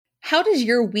How does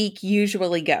your week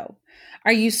usually go?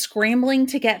 Are you scrambling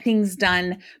to get things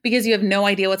done because you have no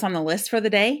idea what's on the list for the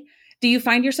day? Do you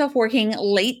find yourself working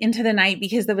late into the night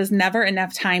because there was never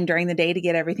enough time during the day to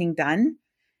get everything done?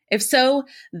 If so,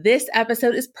 this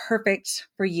episode is perfect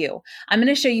for you. I'm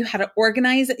going to show you how to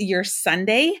organize your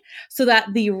Sunday so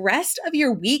that the rest of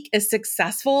your week is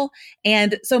successful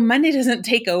and so Monday doesn't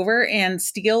take over and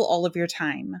steal all of your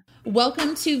time.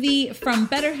 Welcome to the From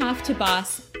Better Half to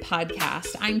Boss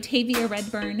podcast. I'm Tavia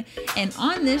Redburn, and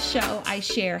on this show, I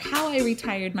share how I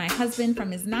retired my husband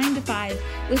from his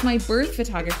 9-to-5 with my birth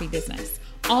photography business,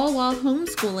 all while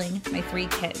homeschooling my 3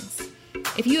 kids.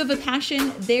 If you have a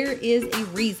passion, there is a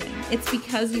reason. It's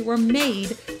because you were made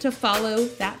to follow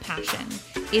that passion.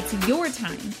 It's your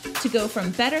time to go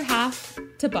from better half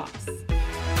to boss.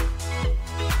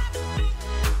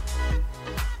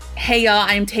 Hey y'all,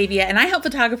 I'm Tavia, and I help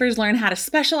photographers learn how to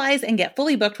specialize and get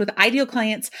fully booked with ideal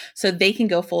clients so they can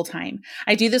go full time.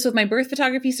 I do this with my birth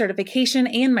photography certification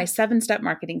and my 7-step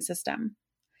marketing system.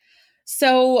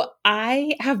 So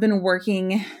I have been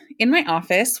working in my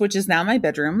office, which is now my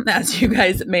bedroom, as you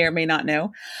guys may or may not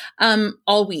know,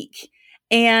 all week.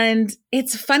 And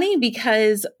it's funny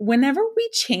because whenever we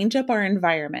change up our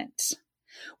environment,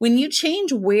 when you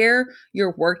change where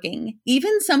you're working,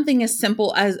 even something as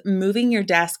simple as moving your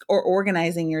desk or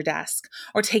organizing your desk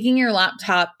or taking your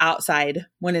laptop outside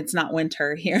when it's not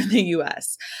winter here in the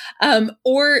US,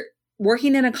 or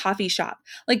working in a coffee shop,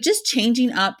 like just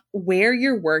changing up where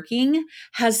you're working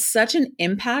has such an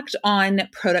impact on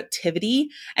productivity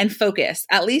and focus.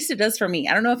 At least it does for me.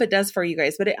 I don't know if it does for you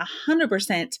guys, but it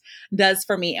 100% does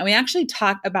for me. And we actually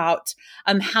talk about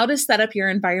how to set up your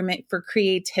environment for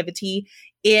creativity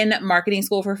in marketing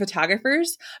school for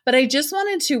photographers. But I just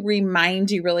wanted to remind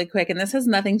you really quick, and this has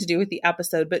nothing to do with the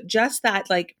episode, but just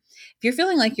that, like, if you're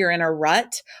feeling like you're in a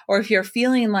rut, or if you're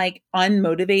feeling like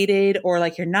unmotivated, or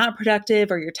like you're not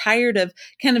productive, or you're tired of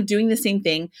kind of doing the same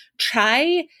thing,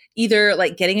 try either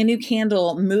like getting a new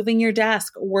candle, moving your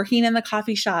desk, working in the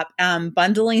coffee shop,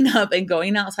 bundling up and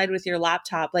going outside with your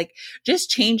laptop. Like just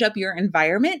change up your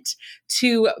environment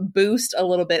to boost a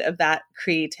little bit of that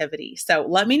creativity. So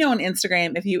let me know on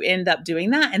Instagram if you end up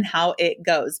doing that and how it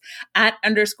goes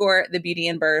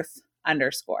 @_thebeautyandbirth_.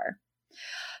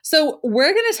 So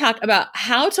we're going to talk about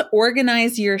how to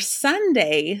organize your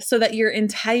Sunday so that your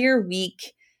entire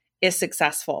week is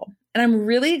successful. And I'm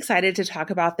really excited to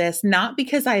talk about this, not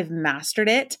because I've mastered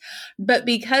it, but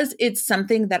because it's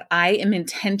something that I am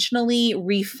intentionally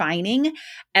refining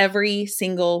every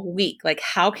single week. Like,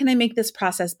 how can I make this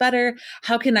process better?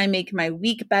 How can I make my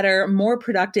week better, more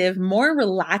productive, more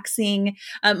relaxing,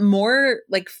 more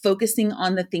like focusing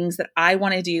on the things that I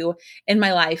want to do in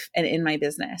my life and in my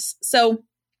business? So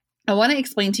I want to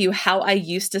explain to you how I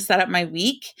used to set up my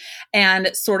week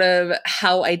and sort of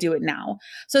how I do it now.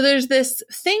 So there's this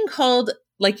thing called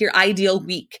like your ideal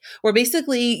week, where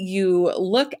basically you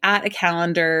look at a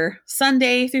calendar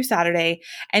Sunday through Saturday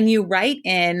and you write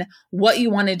in what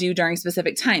you want to do during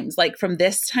specific times. Like from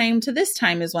this time to this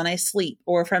time is when I sleep,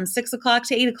 or from 6 o'clock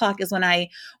to 8 o'clock is when I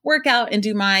work out and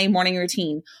do my morning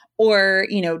routine. Or,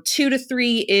 2 to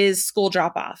 3 is school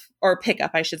drop off or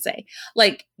pickup, I should say.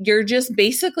 Like you're just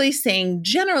basically saying,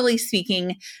 generally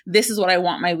speaking, this is what I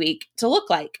want my week to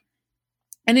look like.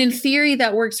 And in theory,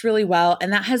 that works really well.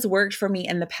 And that has worked for me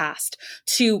in the past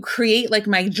to create like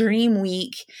my dream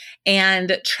week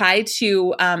and try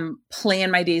to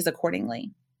plan my days accordingly.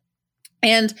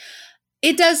 And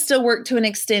it does still work to an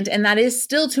extent, and that is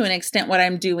still to an extent what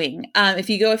I'm doing. If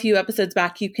you go a few episodes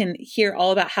back, you can hear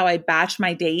all about how I batch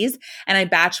my days and I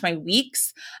batch my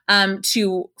weeks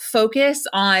to focus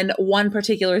on one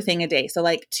particular thing a day. So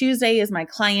like Tuesday is my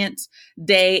client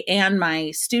day and my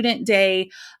student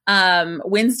day.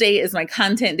 Wednesday is my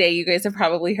content day. You guys have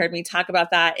probably heard me talk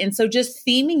about that. And so just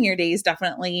theming your days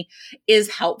definitely is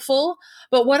helpful.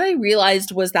 But what I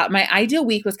realized was that my ideal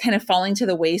week was kind of falling to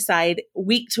the wayside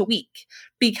week to week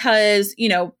because,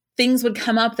 things would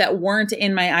come up that weren't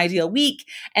in my ideal week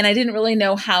and I didn't really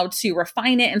know how to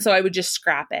refine it. And so I would just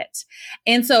scrap it.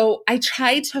 And so I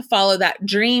tried to follow that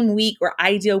dream week or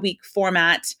ideal week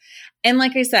format. And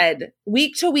like I said,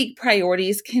 week to week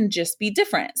priorities can just be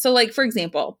different. So like, for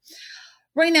example,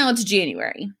 right now it's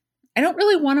January. I don't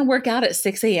really want to work out at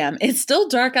 6 a.m. It's still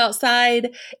dark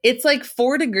outside. It's like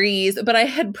 4 degrees, but I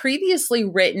had previously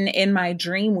written in my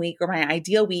dream week or my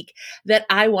ideal week that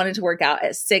I wanted to work out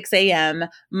at 6 a.m.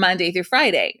 Monday through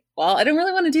Friday. Well, I don't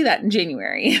really want to do that in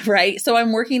January, right? So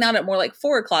I'm working out at more like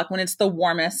 4 o'clock when it's the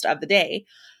warmest of the day.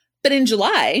 But in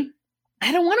July,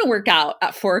 I don't want to work out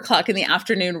at 4 o'clock in the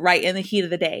afternoon, right in the heat of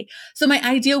the day. So my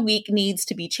ideal week needs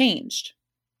to be changed.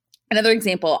 Another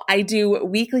example, I do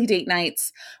weekly date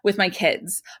nights with my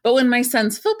kids, but when my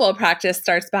son's football practice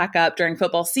starts back up during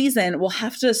football season, we'll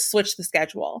have to switch the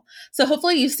schedule. So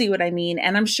hopefully you see what I mean.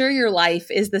 And I'm sure your life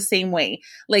is the same way.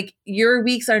 Like your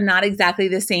weeks are not exactly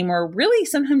the same, or really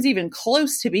sometimes even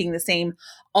close to being the same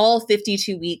all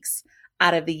 52 weeks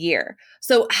out of the year.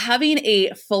 So having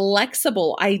a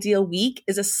flexible ideal week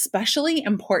is especially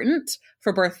important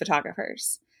for birth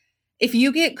photographers. If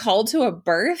you get called to a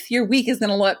birth, your week is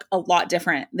going to look a lot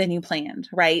different than you planned,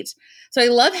 right? So I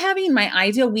love having my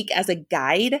ideal week as a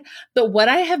guide, but what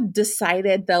I have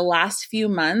decided the last few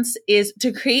months is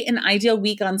to create an ideal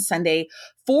week on Sunday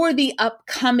for the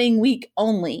upcoming week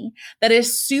only that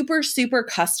is super, super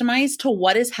customized to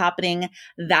what is happening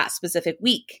that specific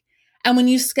week. And when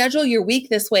you schedule your week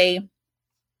this way,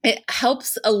 it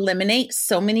helps eliminate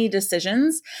so many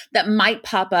decisions that might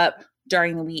pop up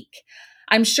during the week.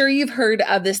 I'm sure you've heard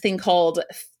of this thing called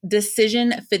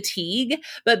decision fatigue,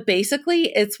 but basically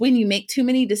it's when you make too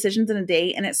many decisions in a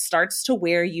day and it starts to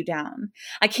wear you down.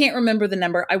 I can't remember the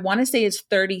number. I want to say it's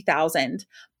 30,000.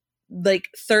 Like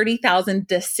 30,000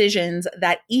 decisions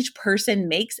that each person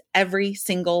makes every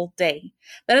single day.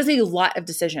 That is a lot of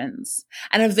decisions.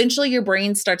 And eventually your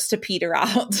brain starts to peter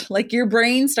out. Like your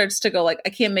brain starts to go like, I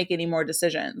can't make any more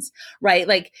decisions, right?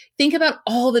 Like think about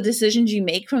all the decisions you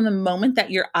make from the moment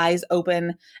that your eyes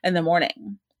open in the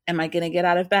morning. Am I going to get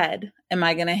out of bed? Am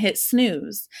I going to hit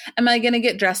snooze? Am I going to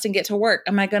get dressed and get to work?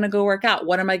 Am I going to go work out?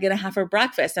 What am I going to have for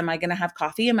breakfast? Am I going to have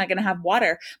coffee? Am I going to have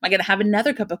water? Am I going to have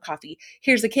another cup of coffee?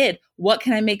 Here's a kid. What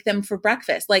can I make them for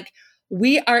breakfast? Like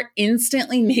we are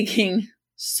instantly making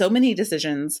so many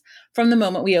decisions from the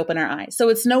moment we open our eyes. So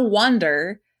it's no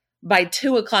wonder by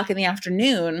 2:00 in the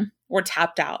afternoon, we're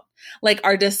tapped out. Like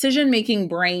our decision-making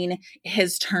brain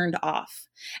has turned off.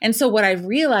 And so what I've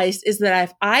realized is that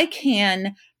if I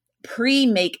can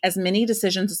pre-make as many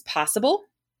decisions as possible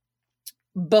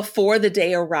before the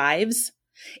day arrives,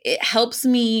 it helps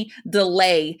me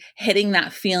delay hitting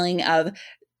that feeling of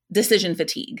decision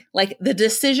fatigue. Like the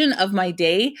decision of my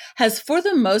day has, for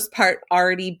the most part,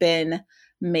 already been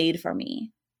made for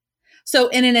me. So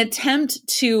in an attempt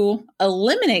to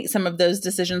eliminate some of those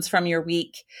decisions from your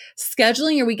week,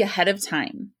 scheduling your week ahead of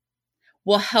time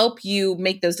will help you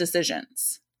make those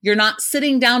decisions. You're not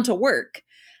sitting down to work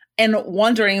and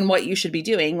wondering what you should be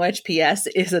doing, which PS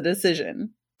is a decision.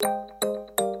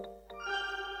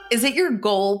 Is it your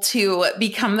goal to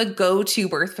become the go-to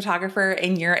birth photographer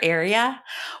in your area?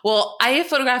 Well, I have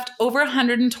photographed over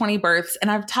 120 births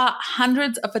and I've taught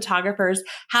hundreds of photographers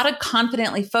how to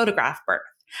confidently photograph birth.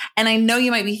 And I know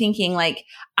you might be thinking like,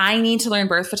 I need to learn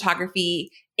birth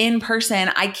photography in person.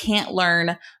 I can't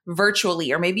learn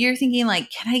virtually. Or maybe you're thinking like,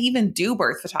 can I even do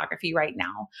birth photography right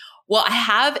now? Well, I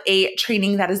have a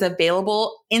training that is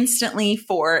available instantly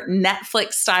for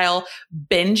Netflix style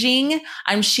binging.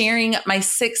 I'm sharing my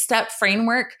 6-step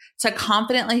framework to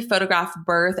confidently photograph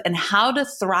birth and how to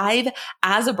thrive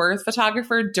as a birth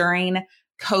photographer during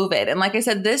COVID. And like I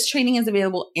said, this training is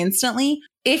available instantly.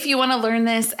 If you want to learn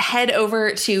this, head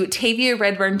over to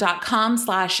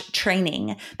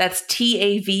taviaredburn.com/training. That's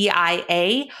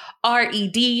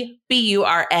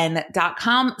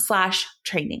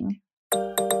TAVIAREDBURN.com/training.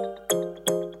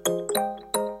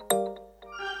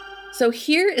 So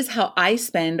here is how I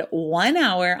spend 1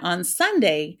 hour on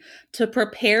Sunday to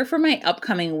prepare for my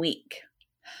upcoming week.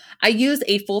 I use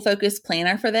a full focus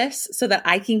planner for this so that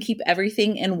I can keep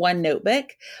everything in one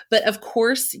notebook. But of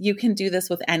course, you can do this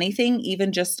with anything,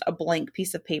 even just a blank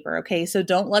piece of paper. Okay. So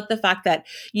don't let the fact that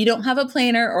you don't have a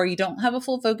planner or you don't have a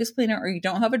full focus planner or you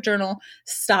don't have a journal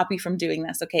stop you from doing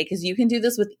this. Okay. Because you can do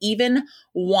this with even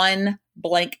one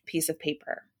blank piece of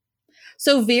paper.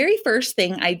 So very first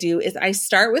thing I do is I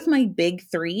start with my big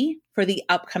 3 for the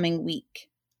upcoming week.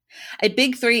 A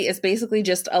big 3 is basically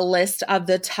just a list of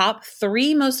the top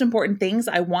 3 most important things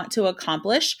I want to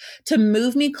accomplish to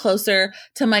move me closer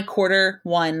to my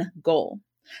Q1 goal.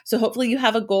 So hopefully you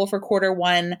have a goal for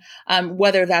Q1,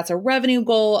 whether that's a revenue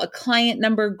goal, a client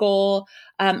number goal,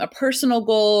 a personal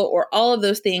goal, or all of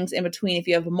those things in between if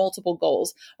you have multiple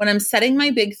goals. When I'm setting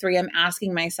my big 3, I'm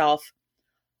asking myself,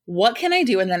 what can I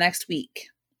do in the next week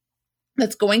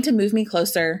that's going to move me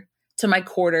closer to my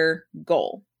quarter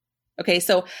goal? Okay,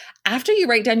 so after you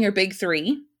write down your big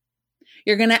 3,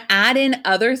 you're going to add in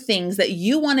other things that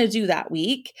you want to do that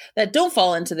week that don't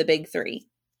fall into the big 3.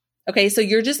 Okay, so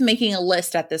you're just making a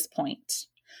list at this point.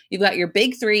 You've got your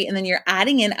big 3, and then you're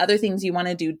adding in other things you want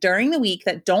to do during the week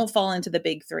that don't fall into the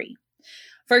big 3.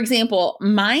 For example,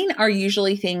 mine are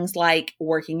usually things like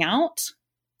working out,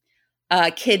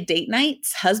 kid date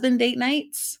nights, husband date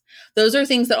nights, Those are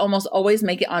things that almost always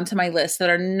make it onto my list that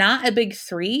are not a big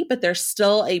three, but they're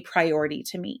still a priority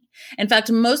to me. In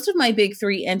fact, most of my big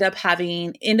three end up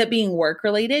being work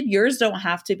related. Yours don't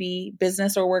have to be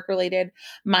business or work related.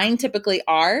 Mine typically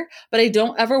are, but I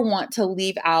don't ever want to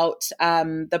leave out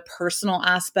the personal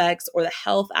aspects or the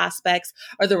health aspects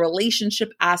or the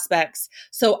relationship aspects.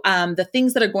 So the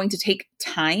things that are going to take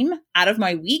time out of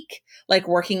my week, like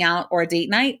working out or a date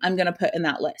night, I'm going to put in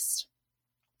that list.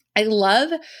 I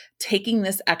love taking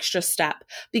this extra step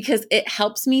because it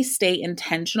helps me stay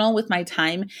intentional with my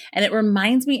time and it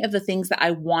reminds me of the things that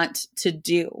I want to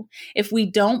do. If we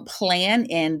don't plan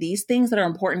in these things that are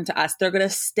important to us, they're going to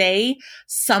stay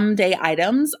someday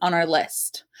items on our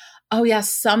list. Oh yeah,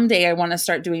 someday I want to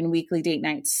start doing weekly date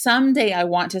nights. Someday I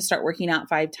want to start working out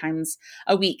 5 times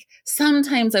a week.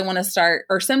 Sometime I want to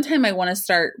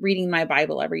start reading my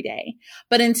Bible every day.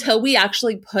 But until we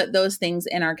actually put those things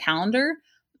in our calendar,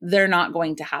 they're not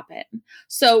going to happen.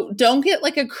 So don't get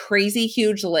like a crazy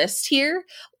huge list here.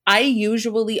 I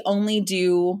usually only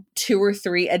do 2 or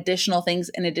 3 additional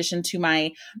things in addition to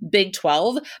my big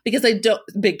 12 because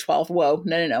big 12. Whoa,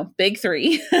 no, big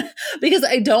 3, because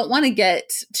I don't want to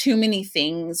get too many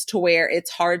things to where it's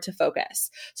hard to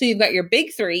focus. So you've got your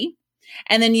big 3,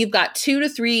 and then you've got 2 to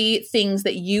 3 things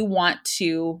that you want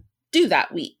to do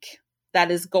that week that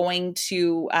is going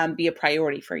to be a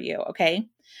priority for you. Okay.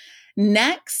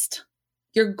 Next,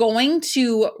 you're going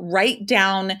to write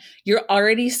down your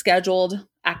already scheduled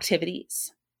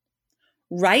activities.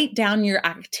 Write down your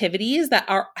activities that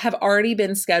have already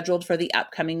been scheduled for the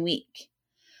upcoming week.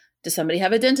 Does somebody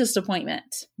have a dentist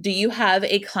appointment? Do you have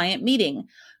a client meeting?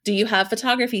 Do you have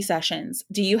photography sessions?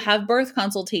 Do you have birth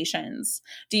consultations?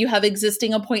 Do you have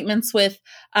existing appointments with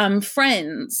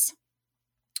friends?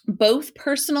 Both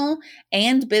personal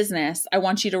and business, I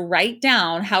want you to write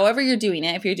down however you're doing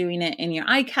it. If you're doing it in your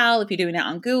iCal, if you're doing it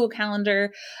on Google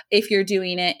Calendar, if you're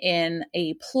doing it in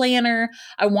a planner,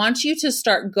 I want you to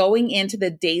start going into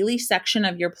the daily section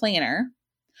of your planner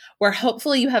where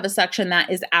hopefully you have a section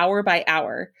that is hour by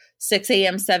hour, 6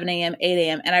 a.m., 7 a.m., 8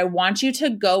 a.m. And I want you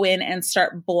to go in and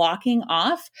start blocking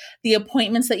off the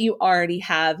appointments that you already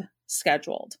have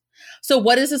scheduled. So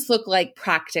what does this look like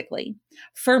practically?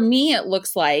 For me, it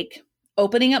looks like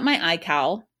opening up my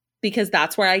iCal because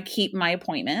that's where I keep my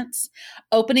appointments,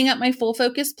 opening up my Full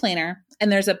Focus planner,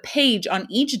 and there's a page on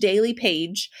each daily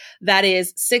page that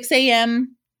is 6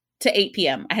 a.m. to 8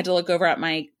 p.m. I had to look over at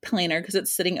my planner because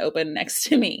it's sitting open next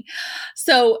to me.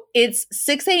 So it's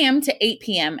 6 a.m. to 8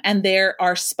 p.m. and there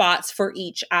are spots for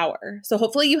each hour. So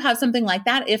hopefully you have something like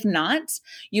that. If not,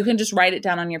 you can just write it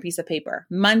down on your piece of paper.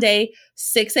 Monday,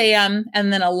 6 a.m.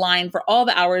 and then a line for all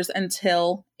the hours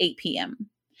until 8 p.m.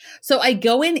 So I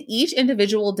go in each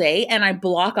individual day and I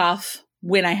block off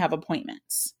when I have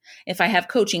appointments. If I have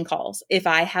coaching calls, if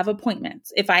I have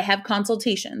appointments, if I have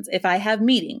consultations, if I have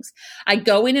meetings, I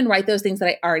go in and write those things that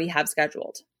I already have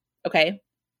scheduled. Okay.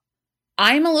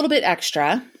 I'm a little bit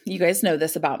extra. You guys know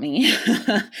this about me.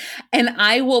 And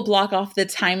I will block off the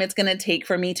time it's going to take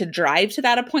for me to drive to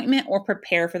that appointment or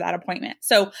prepare for that appointment.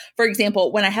 So for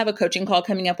example, when I have a coaching call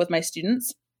coming up with my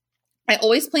students, I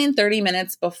always plan 30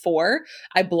 minutes before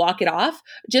I block it off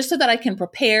just so that I can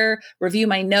prepare, review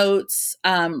my notes,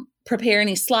 prepare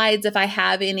any slides if I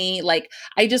have any. Like,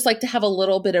 I just like to have a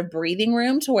little bit of breathing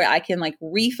room to where I can like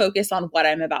refocus on what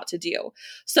I'm about to do.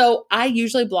 So I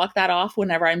usually block that off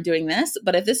whenever I'm doing this.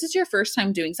 But if this is your first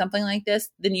time doing something like this,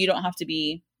 then you don't have to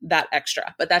be that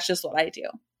extra. But that's just what I do.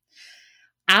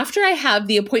 After I have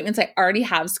the appointments I already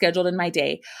have scheduled in my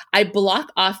day, I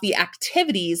block off the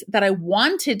activities that I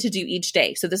wanted to do each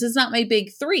day. So this is not my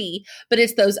big 3, but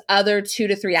it's those other 2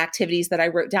 to 3 activities that I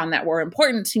wrote down that were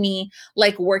important to me,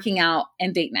 like working out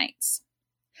and date nights.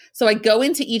 So I go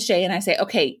into each day and I say,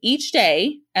 okay, each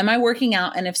day, am I working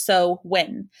out? And if so,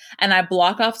 when? And I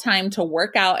block off time to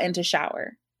work out and to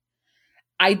shower.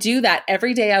 I do that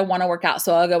every day I want to work out.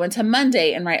 So I'll go into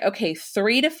Monday and write, okay,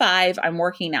 3 to 5, I'm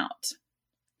working out.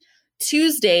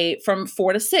 Tuesday from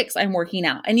 4 to 6, I'm working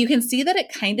out. And you can see that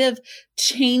it kind of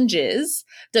changes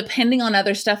depending on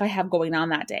other stuff I have going on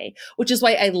that day, which is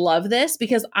why I love this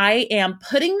because I am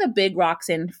putting the big rocks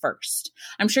in first.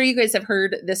 I'm sure you guys have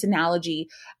heard this analogy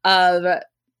of,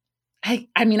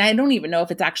 I mean, I don't even know if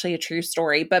it's actually a true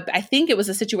story, but I think it was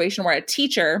a situation where a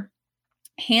teacher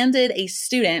handed a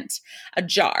student a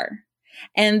jar.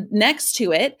 And next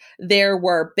to it, there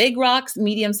were big rocks,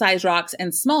 medium-sized rocks,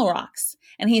 and small rocks.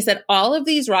 And he said, all of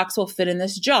these rocks will fit in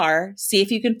this jar. See if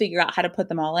you can figure out how to put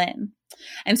them all in.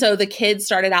 And so the kids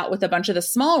started out with a bunch of the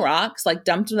small rocks, like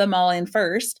dumped them all in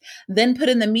first, then put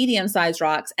in the medium-sized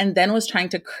rocks, and then was trying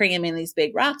to cram in these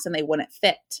big rocks and they wouldn't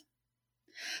fit.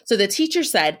 So the teacher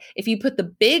said, if you put the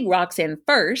big rocks in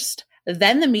first,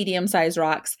 then the medium-sized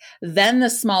rocks, then the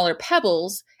smaller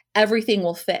pebbles, everything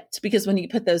will fit. Because when you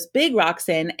put those big rocks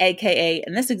in, AKA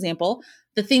in this example,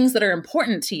 the things that are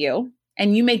important to you,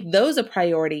 and you make those a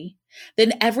priority,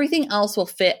 then everything else will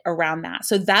fit around that.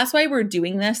 So that's why we're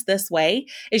doing this way,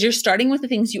 is you're starting with the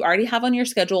things you already have on your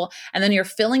schedule, and then you're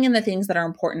filling in the things that are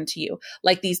important to you,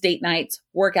 like these date nights,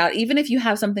 workout. Even if you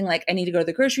have something like, I need to go to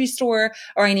the grocery store,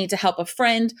 or I need to help a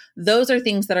friend, those are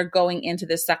things that are going into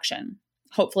this section.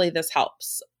 Hopefully this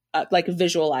helps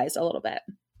visualize a little bit.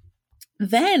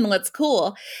 Then what's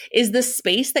cool is the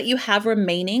space that you have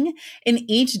remaining in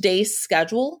each day's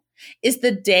schedule is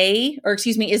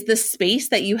the space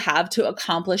that you have to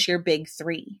accomplish your big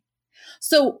 3.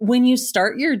 So when you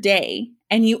start your day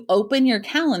and you open your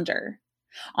calendar,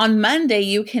 on Monday,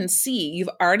 you can see you've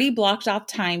already blocked off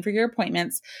time for your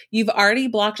appointments. You've already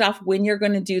blocked off when you're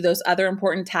going to do those other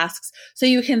important tasks. So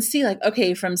you can see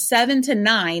okay, from 7 to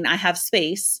 9, I have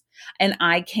space and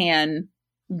I can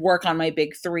work on my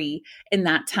big 3 in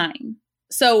that time.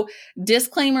 So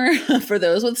disclaimer for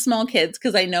those with small kids,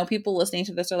 because I know people listening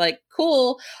to this are like,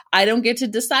 cool, I don't get to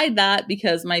decide that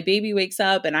because my baby wakes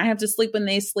up and I have to sleep when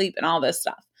they sleep and all this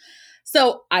stuff.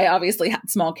 So I obviously had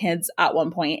small kids at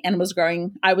one point and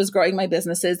I was growing my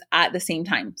businesses at the same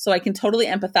time. So I can totally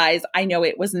empathize. I know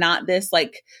it was not this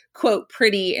quote,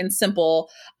 pretty and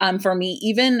simple for me,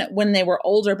 even when they were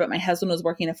older, but my husband was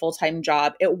working a full-time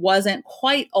job. It wasn't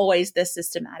quite always this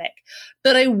systematic.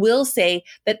 But I will say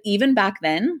that even back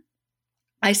then,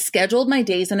 I scheduled my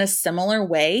days in a similar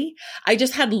way. I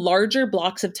just had larger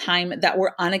blocks of time that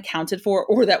were unaccounted for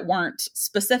or that weren't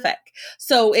specific.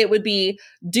 So it would be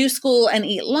do school and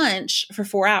eat lunch for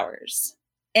 4 hours.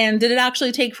 And did it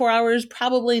actually take 4 hours?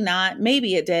 Probably not.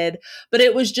 Maybe it did, but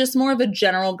it was just more of a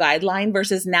general guideline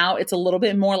versus now it's a little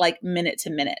bit more like minute to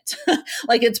minute.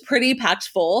 It's pretty packed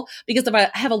full because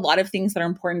I have a lot of things that are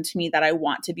important to me that I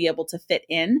want to be able to fit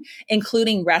in,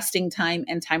 including resting time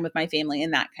and time with my family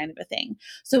and that kind of a thing.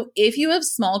 So if you have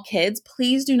small kids,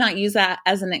 please do not use that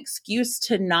as an excuse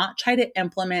to not try to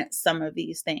implement some of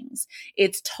these things.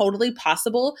 It's totally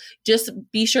possible. Just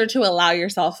be sure to allow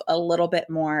yourself a little bit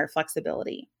more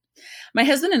flexibility. My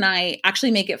husband and I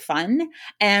actually make it fun,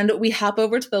 and we hop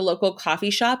over to the local coffee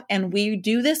shop and we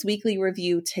do this weekly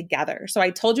review together. So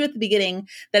I told you at the beginning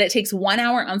that it takes 1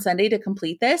 hour on Sunday to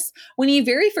complete this. When you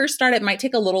very first start, it might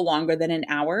take a little longer than an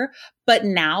hour, but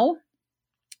now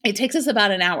it takes us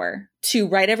about an hour to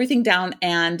write everything down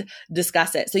and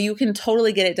discuss it. So you can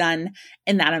totally get it done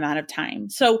in that amount of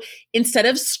time. So instead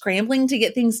of scrambling to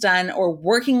get things done or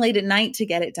working late at night to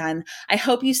get it done, I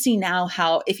hope you see now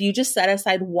how if you just set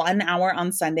aside 1 hour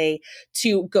on Sunday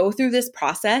to go through this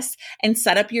process and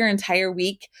set up your entire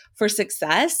week for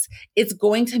success, it's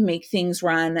going to make things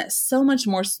run so much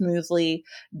more smoothly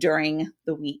during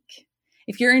the week.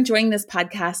 If you're enjoying this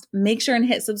podcast, make sure and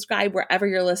hit subscribe wherever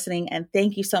you're listening. And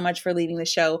thank you so much for leaving the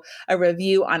show a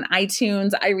review on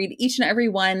iTunes. I read each and every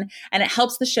one, and it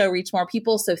helps the show reach more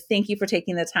people. So thank you for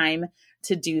taking the time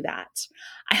to do that.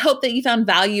 I hope that you found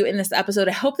value in this episode.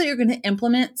 I hope that you're going to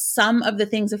implement some of the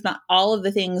things, if not all of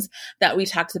the things that we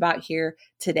talked about here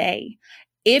today.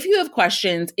 If you have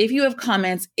questions, if you have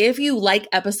comments, if you like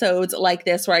episodes like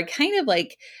this, where I kind of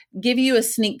give you a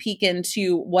sneak peek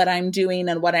into what I'm doing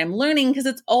and what I'm learning, because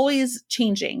it's always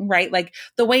changing, right?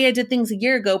 The way I did things a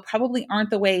year ago probably aren't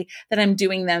the way that I'm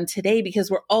doing them today because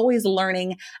we're always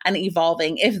learning and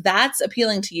evolving. If that's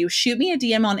appealing to you, shoot me a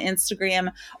DM on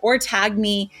Instagram or tag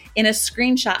me in a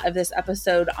screenshot of this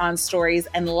episode on stories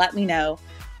and let me know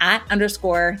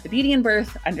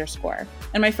 @_thebeautyinbirth_.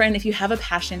 And my friend, if you have a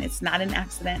passion, it's not an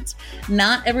accident.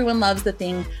 Not everyone loves the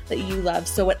thing that you love.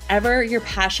 So whatever your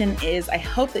passion is, I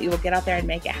hope that you will get out there and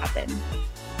make it happen.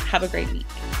 Have a great week.